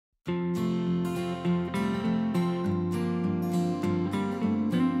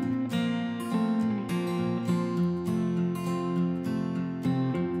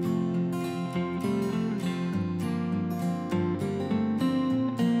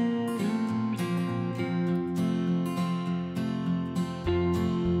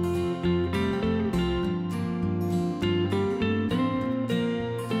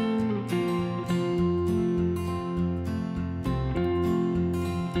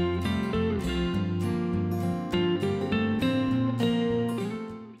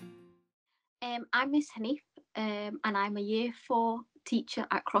I'm Miss Hanif, and I'm a Year 4 teacher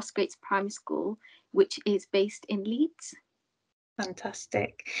at Crossgates Primary School, which is based in Leeds.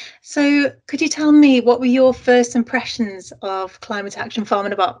 Fantastic. So could you tell me what were your first impressions of Climate Action Farm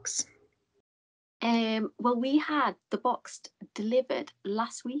in a Box? Well, we had the box delivered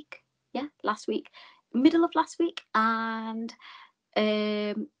last week. Yeah, last week, middle of last week, and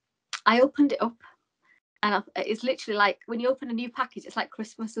I opened it up, and it's literally like when you open a new package, it's like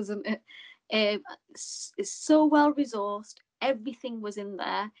Christmas, isn't it? It's so well resourced. Everything was in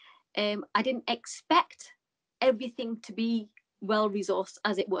there. I didn't expect everything to be well resourced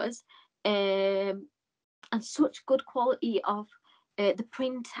as it was, and such good quality of the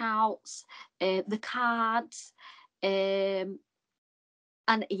printouts, the cards, and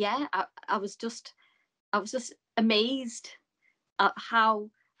yeah, I was just amazed at how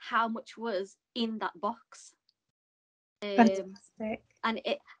much was in that box. Fantastic. And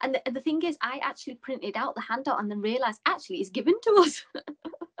the thing is, I actually printed out the handout and then realized actually it's given to us.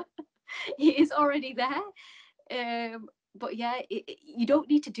 It is already there. But yeah, you don't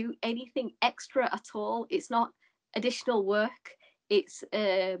need to do anything extra at all. It's not additional work. It's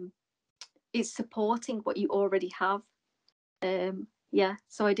supporting what you already have. Yeah,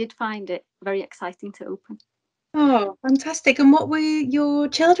 so I did find it very exciting to open. Oh, fantastic. And what were your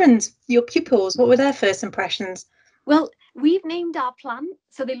pupils, what were their first impressions? Well, we've named our plant,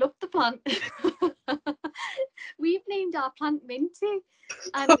 so they love the plant. We've named our plant Minty,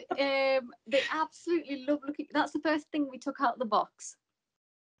 and they absolutely love looking. That's the first thing we took out of the box,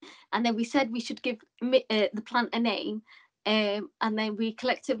 and then we said we should give the plant a name, and then we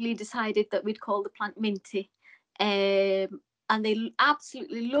collectively decided that we'd call the plant Minty. And they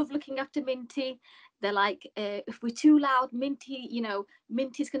absolutely love looking after Minty. They're like, if we're too loud, Minty,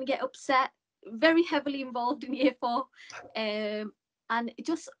 Minty's going to get upset. Very heavily involved in Year 4. And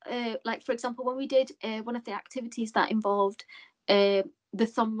just like, for example, when we did one of the activities that involved the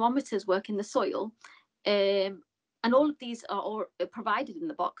thermometers work in the soil, and all of these are all provided in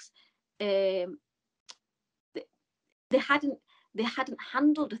the box. They hadn't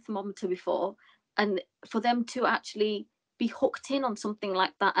handled a thermometer before, and for them to actually be hooked in on something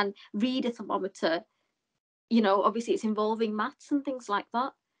like that and read a thermometer, obviously it's involving maths and things like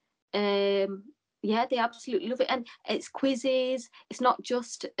that. Yeah, they absolutely love it, and it's quizzes. It's not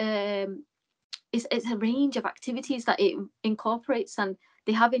just it's a range of activities that it incorporates, and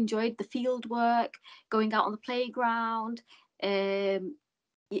they have enjoyed the field work, going out on the playground. We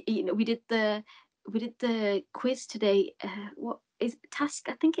did the quiz today. What is task?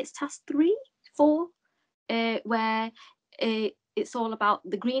 I think it's task 3, 4, where it's all about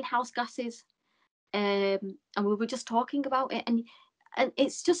the greenhouse gases, and we were just talking about it, and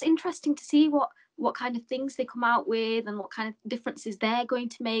it's just interesting to see what kind of things they come out with and what kind of differences they're going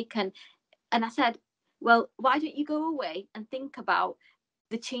to make. And I said, well, why don't you go away and think about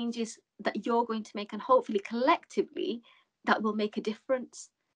the changes that you're going to make, and hopefully collectively that will make a difference.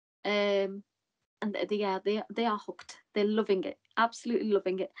 And they are hooked. They're loving it, absolutely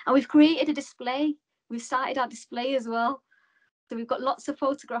loving it. And we've created a display. We've started our display as well, so we've got lots of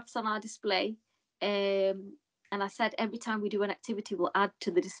photographs on our display. And I said every time we do an activity, we'll add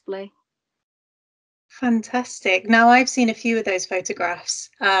to the display. Fantastic. Now, I've seen a few of those photographs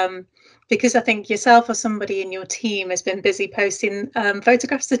because I think yourself or somebody in your team has been busy posting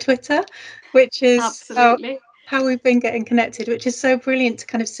photographs to Twitter, which is absolutely how we've been getting connected, which is so brilliant to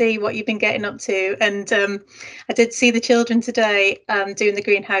kind of see what you've been getting up to. And I did see the children today doing the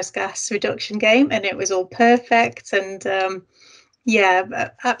greenhouse gas reduction game, and it was all perfect. And yeah,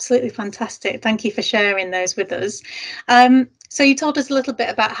 absolutely fantastic. Thank you for sharing those with us. So you told us a little bit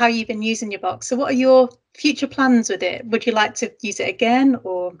about how you've been using your box. So what are your future plans with it? Would you like to use it again,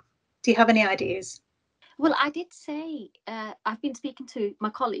 or do you have any ideas? Well, I did say I've been speaking to my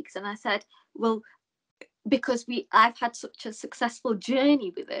colleagues, and I said, well, because I've had such a successful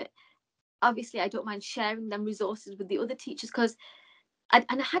journey with it, obviously I don't mind sharing them resources with the other teachers, because and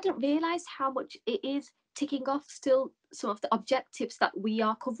I hadn't realised how much it is ticking off still some of the objectives that we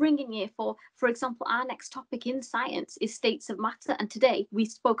are covering in Year 4. For example, our next topic in science is states of matter, and today we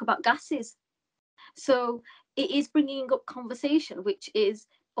spoke about gases. So it is bringing up conversation, which is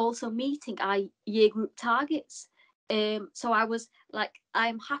also meeting our year group targets. So I was like,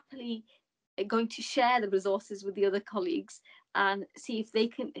 I'm happily going to share the resources with the other colleagues and see if they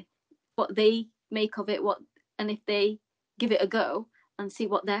can, what they make of it, and if they give it a go, and see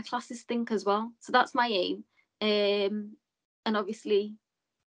what their classes think as well. So that's my aim. And obviously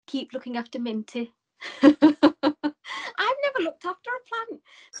keep looking after Minty. I've never looked after a plant,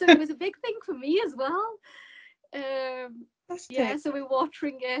 so it was a big thing for me as well. Yeah, so we're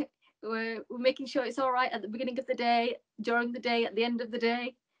watering it. we're making sure it's all right at the beginning of the day, during the day, at the end of the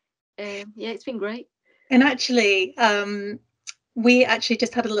day. Yeah, it's been great. And actually, we actually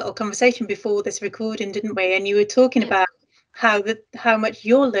just had a little conversation before this recording, didn't we? And you were talking Yep. about how much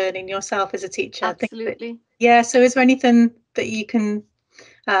you're learning yourself as a teacher. Absolutely. Yeah. So is there anything that you can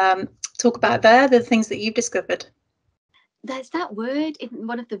talk about there, the things that you've discovered? There's that word in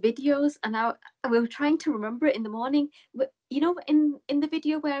one of the videos, and we were trying to remember it in the morning. You know, in the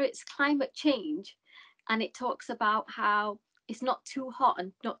video where it's climate change, and it talks about how it's not too hot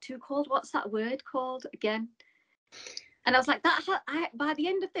and not too cold. What's that word called again? And I was like, by the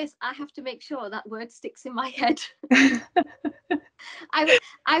end of this, I have to make sure that word sticks in my head. I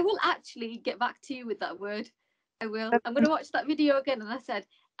will actually get back to you with that word. I will. I'm going to watch that video again. And I said,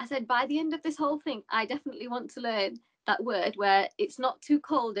 by the end of this whole thing, I definitely want to learn that word where it's not too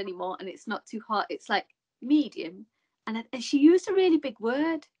cold anymore and it's not too hot. It's like medium. And she used a really big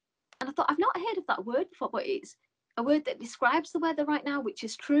word. And I thought, I've not heard of that word before, but it's a word that describes the weather right now, which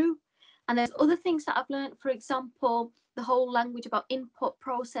is true. And there's other things that I've learned. For example, the whole language about input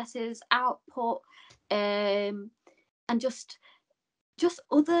processes, output, and just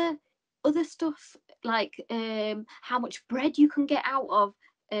other stuff like how much bread you can get out of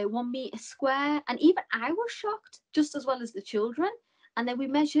 1 meter square. And even I was shocked, just as well as the children. And then we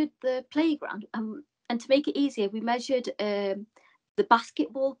measured the playground, and to make it easier, we measured the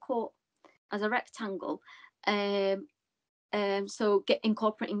basketball court as a rectangle. So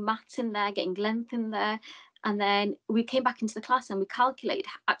incorporating mats in there, getting length in there. And then we came back into the class and we calculated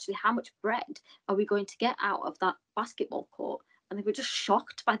actually how much bread are we going to get out of that basketball court. And they were just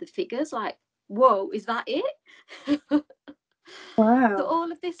shocked by the figures, like, whoa, is that it? Wow. So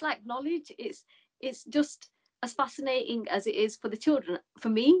all of this like knowledge, it's just as fascinating as it is for the children, for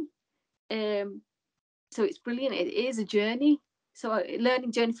me. So it's brilliant. It is a journey. So a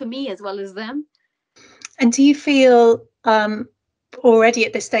learning journey for me as well as them. And do you feel already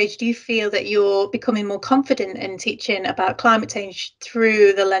at this stage, do you feel that you're becoming more confident in teaching about climate change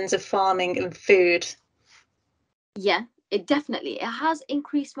through the lens of farming and food? Yeah, it has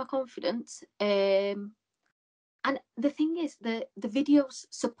increased my confidence. And the thing is, the videos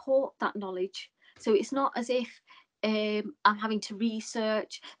support that knowledge. So it's not as if I'm having to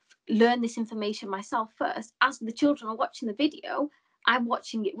research, learn this information myself first. As the children are watching the video, I'm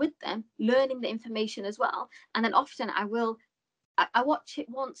watching it with them, learning the information as well. And then often I watch it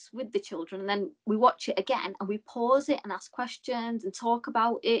once with the children, and then we watch it again and we pause it and ask questions and talk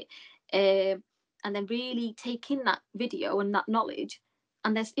about it, and then really take in that video and that knowledge.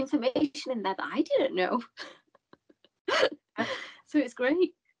 And there's information in there that I didn't know. So it's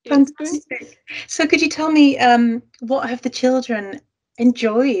great. It's Fantastic. great. So could you tell me what have the children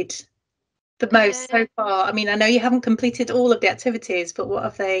enjoyed the most so far? I mean, I know you haven't completed all of the activities, but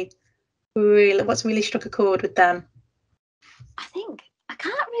what's really struck a chord with them? I think I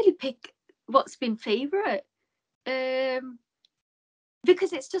can't really pick what's been favourite,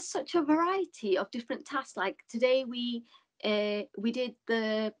 because it's just such a variety of different tasks. Like today we did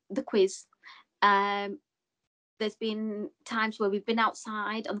the quiz. There's been times where we've been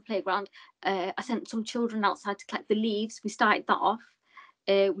outside on the playground. I sent some children outside to collect the leaves. We started that off.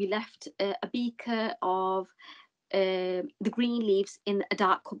 We left a beaker of the green leaves in a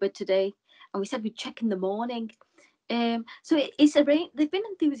dark cupboard today, and we said we'd check in the morning. So they've been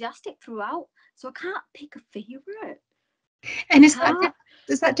enthusiastic throughout. So I can't pick a favourite. And is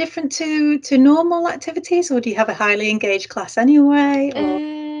that different to normal activities, or do you have a highly engaged class anyway? Or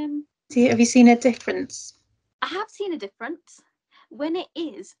have you seen a difference? I have seen a difference. When it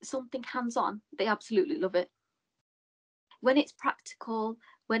is something hands-on, they absolutely love it. When it's practical,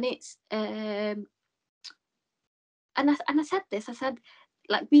 when it's and I said this, I said,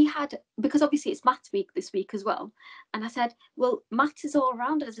 like, we had, because obviously it's maths week this week as well, and I said, well, maths is all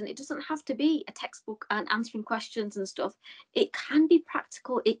around us, and it doesn't have to be a textbook and answering questions and stuff. It can be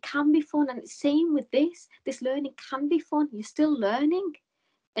practical, it can be fun, and it's same with this learning can be fun. You're still learning,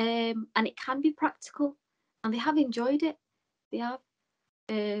 and it can be practical, and they have enjoyed it. They have,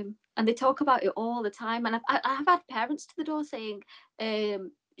 and they talk about it all the time. And I've had parents to the door saying,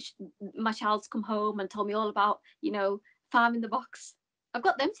 my child's come home and told me all about, farm in the box. I've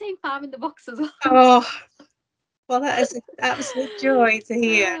got them saying farm in the box as well. Oh, well, that is an absolute joy to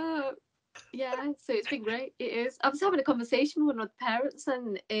hear. Yeah, so it's been great. It is. I was having a conversation with one of the parents,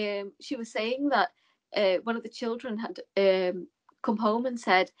 and she was saying that one of the children had come home and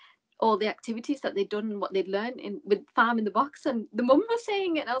said all the activities that they'd done and what they'd learned with farm in the box, and the mum was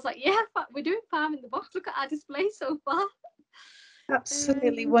saying it, and I was like, yeah, we're doing farm in the box. Look at our display so far.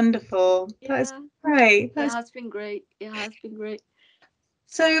 Absolutely wonderful. That is great. It has been great. It has been great.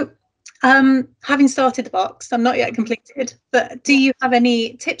 So Having started the box, I'm not yet completed, but do you have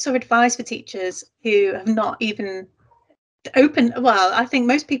any tips or advice for teachers who have not even opened? Well, I think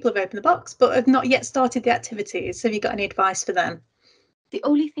most people have opened the box, but have not yet started the activities. Have you got any advice for them? The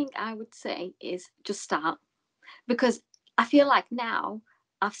only thing I would say is just start, because I feel like now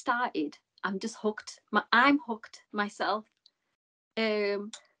I've started, I'm just hooked. I'm hooked myself.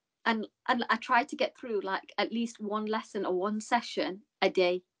 Um, and I try to get through like at least one lesson or one session a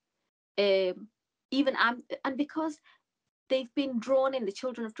day. Even and because they've been drawn in, the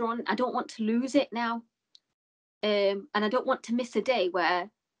children have drawn in, I don't want to lose it now. And I don't want to miss a day where,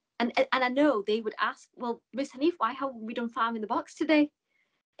 and I know they would ask, well, Miss Hanif, why haven't we done farm in the box today?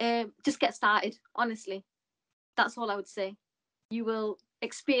 Just get started, honestly. That's all I would say. You will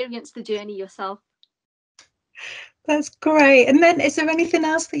experience the journey yourself. That's great. And then is there anything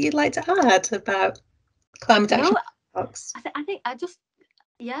else that you'd like to add about climate action box? I think I'm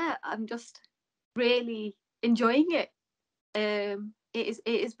just really enjoying it.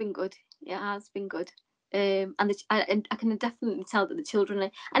 It has been good. It has been good. And I can definitely tell that the children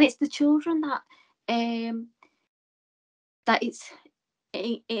are, and it's the children that that it's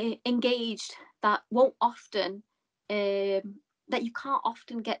engaged, that won't often that you can't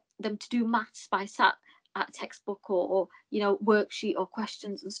often get them to do maths by sat at a textbook or worksheet or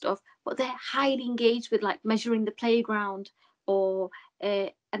questions and stuff, but they're highly engaged with like measuring the playground or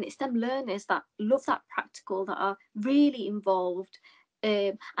and it's them learners that love that practical, that are really involved,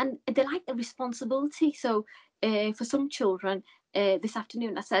 and they like the responsibility. So for some children, this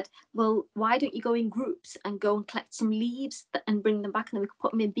afternoon I said, well, why don't you go in groups and go and collect some leaves and bring them back, and then we could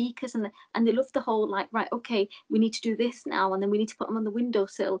put them in beakers, and they love the whole like, right, okay, we need to do this now, and then we need to put them on the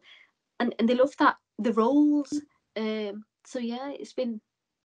windowsill, and they love that, the roles. So yeah, it's been,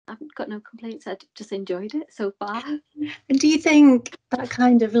 I've got no complaints. I just enjoyed it so far. And do you think that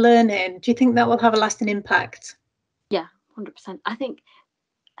kind of learning, do you think that will have a lasting impact? Yeah, 100%. I think,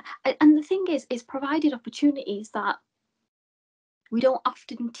 and the thing is, it's provided opportunities that we don't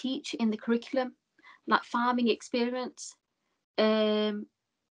often teach in the curriculum, like farming experience. I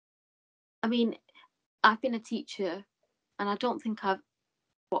mean, I've been a teacher, and I don't think I've,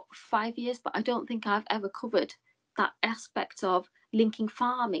 5 years, but I don't think I've ever covered that aspect of linking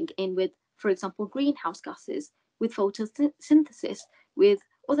farming in with, for example, greenhouse gases, with photosynthesis, with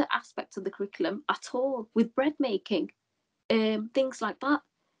other aspects of the curriculum at all, with bread making, things like that.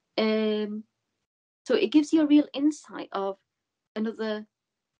 So it gives you a real insight of another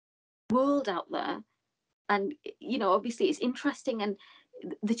world out there, and obviously it's interesting, and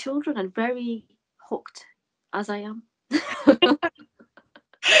the children are very hooked, as I am.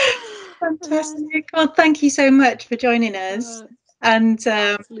 Fantastic. Well, thank you so much for joining us. And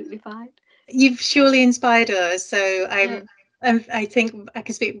absolutely fine. You've surely inspired us. So I think I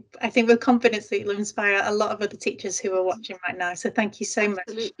can speak. I think with confidence that you'll inspire a lot of other teachers who are watching right now. So thank you so much.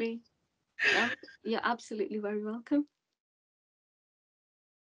 Absolutely. No, you're absolutely very welcome.